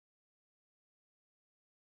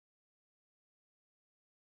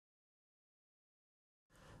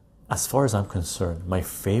as far as I'm concerned, my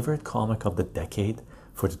favorite comic of the decade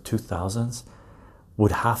for the 2000s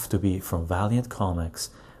would have to be from Valiant Comics,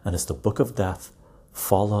 and it's the Book of Death,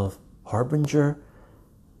 Fall of Harbinger,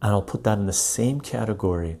 and I'll put that in the same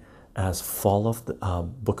category as Fall of the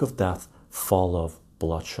Book of Death, Fall of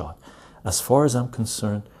Bloodshot. As far as I'm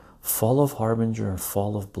concerned, Fall of Harbinger and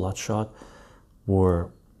Fall of Bloodshot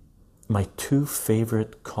were my two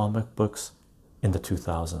favorite comic books in the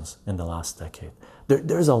 2000s, in the last decade.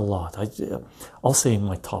 There's a lot. I'll say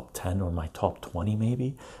my top 10 or my top 20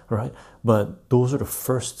 maybe, right? But those are the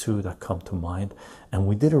first two that come to mind. And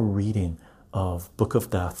we did a reading of Book of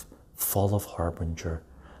Death, Fall of Harbinger,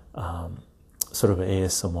 sort of an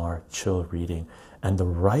ASMR chill reading. And the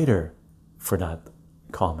writer for that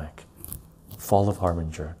comic, Fall of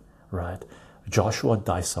Harbinger, right, Joshua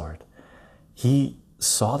Dysart, he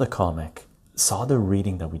saw the comic, saw the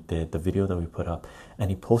reading that we did, the video that we put up, and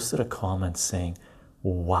he posted a comment saying,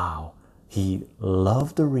 wow, he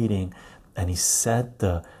loved the reading. And he said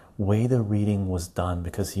the way the reading was done,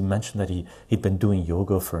 because he mentioned that he'd been doing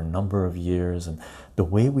yoga for a number of years, and the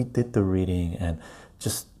way we did the reading and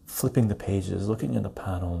just flipping the pages, looking in the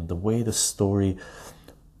panel, and the way the story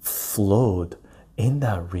flowed in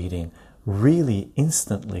that reading really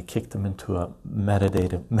instantly kicked him into a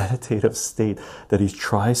meditative state that he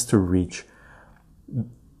tries to reach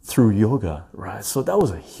through yoga, right? So that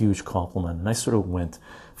was a huge compliment, and I sort of went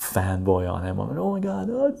fanboy on him. I went, oh my god,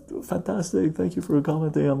 oh, fantastic, thank you for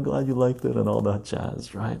commenting, I'm glad you liked it, and all that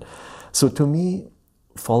jazz, right? So to me,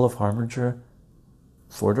 Fall of Harbinger,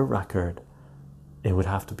 for the record, it would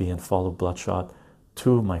have to be in Fall of Bloodshot,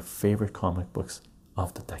 two of my favorite comic books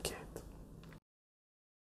of the decade.